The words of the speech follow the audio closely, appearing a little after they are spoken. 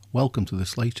Welcome to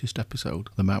this latest episode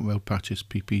of the Mount Road Practice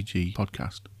PPG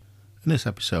podcast. In this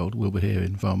episode, we'll be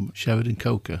hearing from Sheridan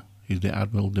Coker, who's the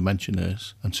Admiral Dementia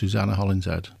Nurse, and Susanna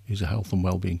Hollinshead, who's a Health and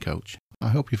Wellbeing Coach. I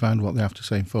hope you find what they have to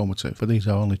say informative, but these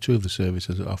are only two of the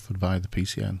services that are offered via the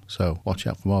PCN, so watch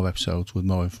out for more episodes with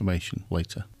more information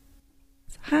later.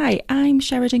 Hi, I'm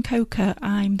Sheridan Coker.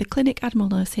 I'm the Clinic Admiral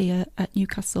Nurse here at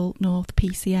Newcastle North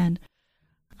PCN.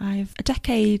 I've a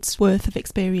decade's worth of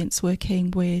experience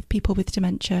working with people with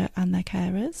dementia and their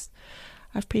carers.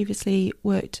 I've previously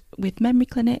worked with memory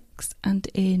clinics and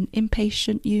in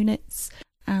inpatient units,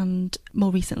 and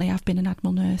more recently I've been an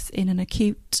Admiral Nurse in an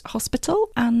acute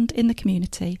hospital and in the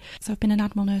community. So I've been an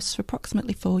Admiral Nurse for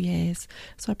approximately 4 years,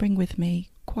 so I bring with me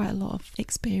quite a lot of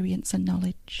experience and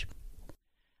knowledge.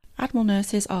 Admiral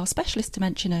Nurses are specialist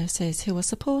dementia nurses who are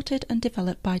supported and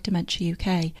developed by Dementia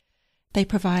UK. They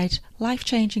provide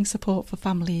life-changing support for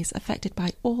families affected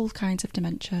by all kinds of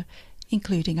dementia,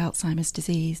 including Alzheimer's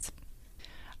disease.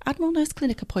 Admiral Nurse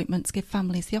clinic appointments give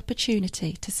families the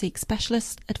opportunity to seek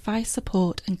specialist advice,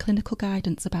 support and clinical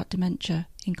guidance about dementia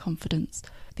in confidence.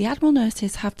 The Admiral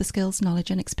Nurses have the skills,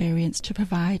 knowledge and experience to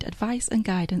provide advice and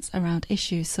guidance around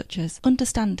issues such as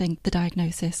understanding the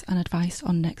diagnosis and advice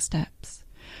on next steps,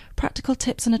 practical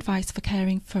tips and advice for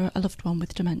caring for a loved one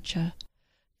with dementia,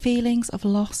 feelings of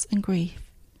loss and grief,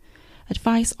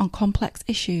 advice on complex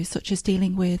issues such as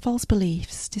dealing with false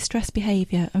beliefs, distressed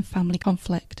behaviour and family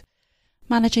conflict,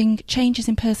 managing changes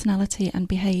in personality and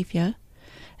behaviour,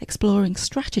 exploring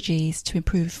strategies to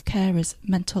improve carers'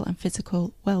 mental and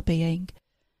physical well-being,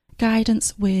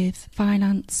 guidance with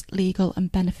finance, legal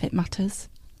and benefit matters,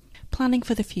 planning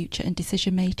for the future and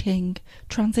decision-making,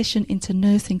 transition into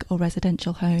nursing or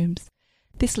residential homes.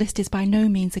 This list is by no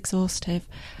means exhaustive.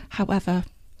 However,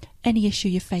 any issue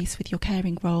you face with your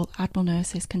caring role, Admiral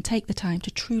Nurses can take the time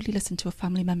to truly listen to a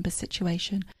family member's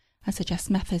situation and suggest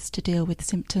methods to deal with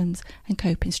symptoms and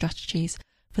coping strategies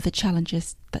for the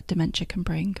challenges that dementia can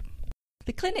bring.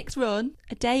 The clinics run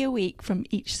a day a week from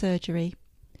each surgery.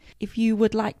 If you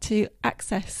would like to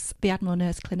access the Admiral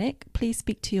Nurse Clinic, please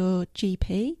speak to your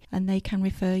GP and they can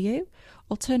refer you.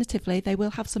 Alternatively, they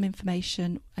will have some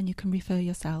information and you can refer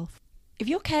yourself. If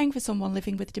you're caring for someone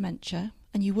living with dementia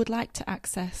and you would like to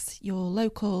access your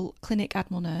local Clinic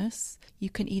Admiral Nurse, you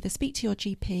can either speak to your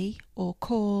GP or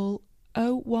call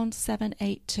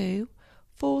 01782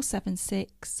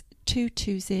 476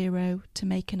 220 to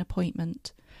make an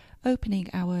appointment. Opening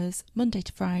hours Monday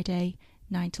to Friday,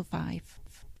 9 till 5.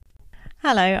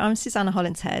 Hello, I'm Susanna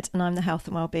Hollinshead and I'm the Health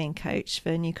and Wellbeing Coach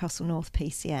for Newcastle North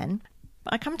PCN.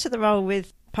 I come to the role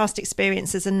with past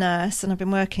experience as a nurse, and I've been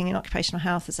working in occupational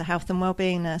health as a health and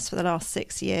wellbeing nurse for the last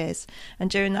 6 years. And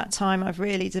during that time, I've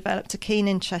really developed a keen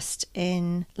interest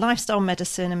in lifestyle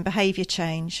medicine and behaviour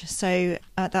change. So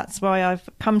that's why I've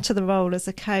come to the role as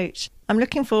a coach. I'm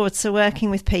looking forward to working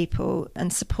with people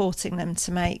and supporting them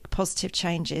to make positive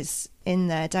changes in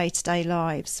their day-to-day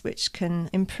lives, which can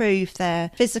improve their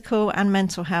physical and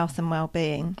mental health and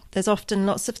well-being. There's often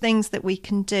lots of things that we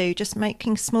can do, just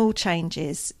making small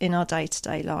changes in our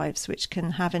day-to-day lives, which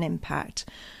can have an impact.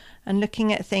 And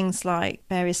looking at things like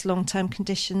various long-term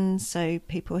conditions, so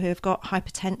people who have got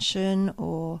hypertension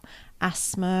or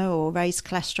asthma or raised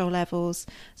cholesterol levels,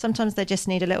 sometimes they just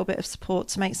need a little bit of support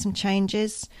to make some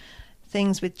changes.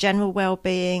 Things with general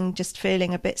well-being, just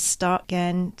feeling a bit stuck.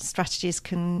 Again,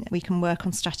 we can work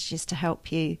on strategies to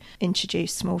help you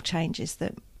introduce small changes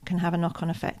that can have a knock-on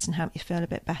effect and help you feel a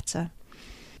bit better.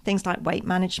 Things like weight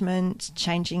management,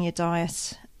 changing your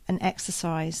diet and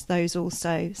exercise, those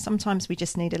also. Sometimes we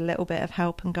just need a little bit of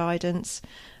help and guidance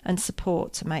and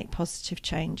support to make positive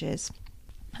changes.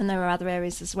 And there are other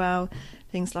areas as well,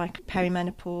 things like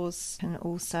perimenopause, and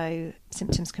also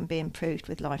symptoms can be improved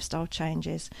with lifestyle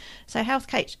changes. So health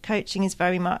coaching is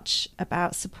very much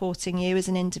about supporting you as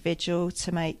an individual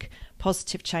to make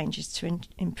positive changes to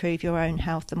improve your own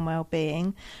health and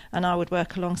well-being. And I would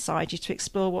work alongside you to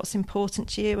explore what's important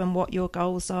to you and what your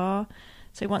goals are.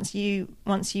 So once you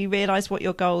realise what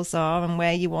your goals are and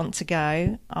where you want to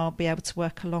go, I'll be able to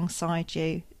work alongside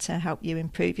you to help you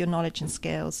improve your knowledge and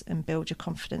skills and build your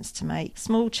confidence to make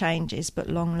small changes but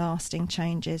long-lasting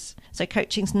changes. So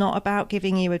coaching's not about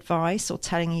giving you advice or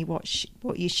telling you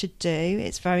what you should do.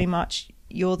 It's very much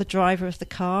you're the driver of the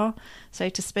car, so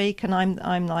to speak, and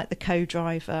I'm like the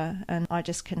co-driver, and I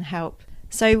just can help.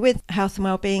 So with health and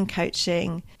wellbeing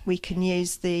coaching, we can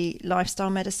use the lifestyle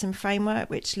medicine framework,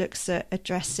 which looks at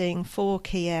addressing 4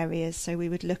 key areas. So we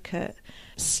would look at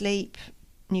sleep,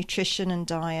 nutrition and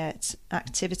diet,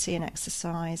 activity and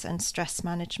exercise, and stress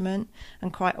management.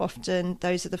 And quite often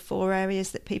those are the 4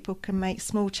 areas that people can make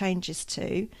small changes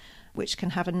to, which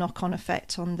can have a knock-on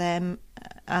effect on them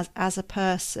as a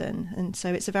person. And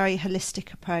so it's a very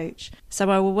holistic approach. So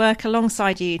I will work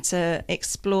alongside you to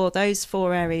explore those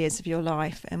 4 areas of your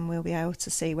life, and we'll be able to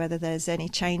see whether there's any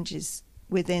changes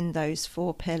within those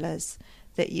 4 pillars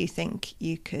that you think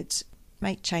you could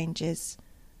make changes,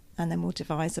 and then we'll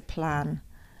devise a plan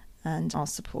and I'll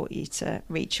support you to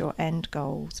reach your end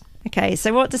goals. Okay,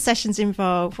 so what do sessions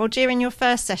involve? Well, during your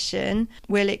first session,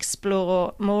 we'll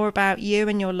explore more about you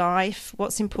and your life,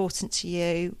 what's important to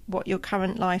you, what your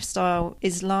current lifestyle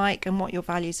is like, and what your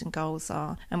values and goals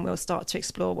are. And we'll start to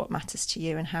explore what matters to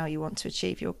you and how you want to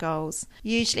achieve your goals.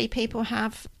 Usually people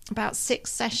have about 6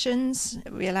 sessions.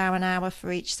 We allow an hour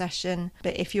for each session.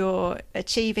 But if you're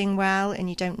achieving well and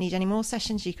you don't need any more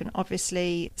sessions, you can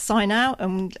obviously sign out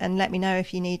and let me know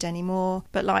if you need any more.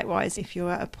 But likewise, if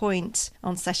you're at a point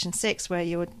on session 6 where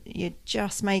you're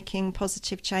just making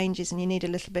positive changes and you need a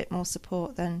little bit more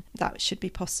support, then that should be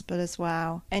possible as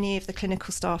well. Any of the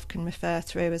clinical staff can refer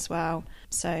through as well.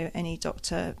 So any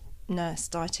doctor, nurse,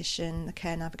 dietitian, the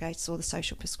care navigator or the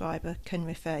social prescriber can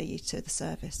refer you to the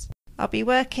service. I'll be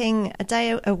working a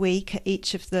day a week at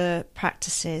each of the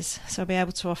practices, so I'll be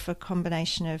able to offer a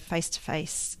combination of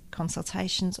face-to-face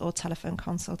consultations or telephone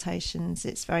consultations.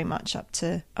 It's very much up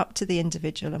to the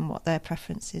individual and what their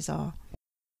preferences are.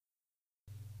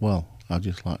 Well, I'd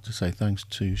just like to say thanks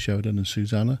to Sheridan and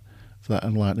Susanna for that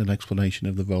enlightening explanation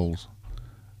of the roles.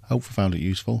 Hope you found it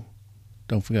useful.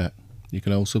 Don't forget, you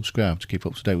can all subscribe to keep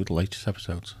up to date with the latest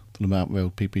episodes from the Mount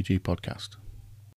Road PPG podcast.